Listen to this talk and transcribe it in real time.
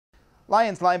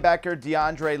Lions linebacker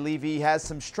DeAndre Levy has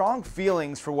some strong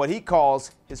feelings for what he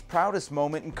calls his proudest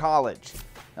moment in college.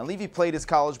 Now, Levy played his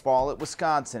college ball at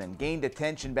Wisconsin and gained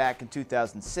attention back in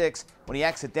 2006 when he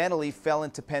accidentally fell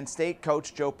into Penn State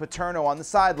coach Joe Paterno on the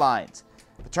sidelines.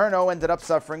 Paterno ended up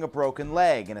suffering a broken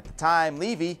leg, and at the time,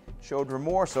 Levy showed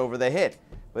remorse over the hit.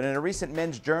 But in a recent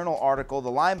Men's Journal article, the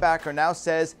linebacker now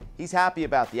says he's happy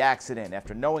about the accident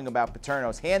after knowing about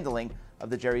Paterno's handling of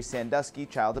the Jerry Sandusky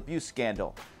child abuse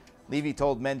scandal. Levy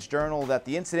told Men's Journal that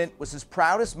the incident was his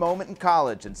proudest moment in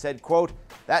college and said, quote,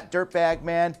 "That dirtbag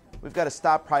man, we've got to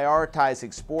stop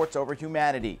prioritizing sports over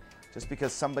humanity. Just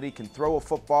because somebody can throw a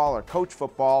football or coach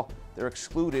football, they're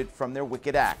excluded from their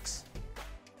wicked acts."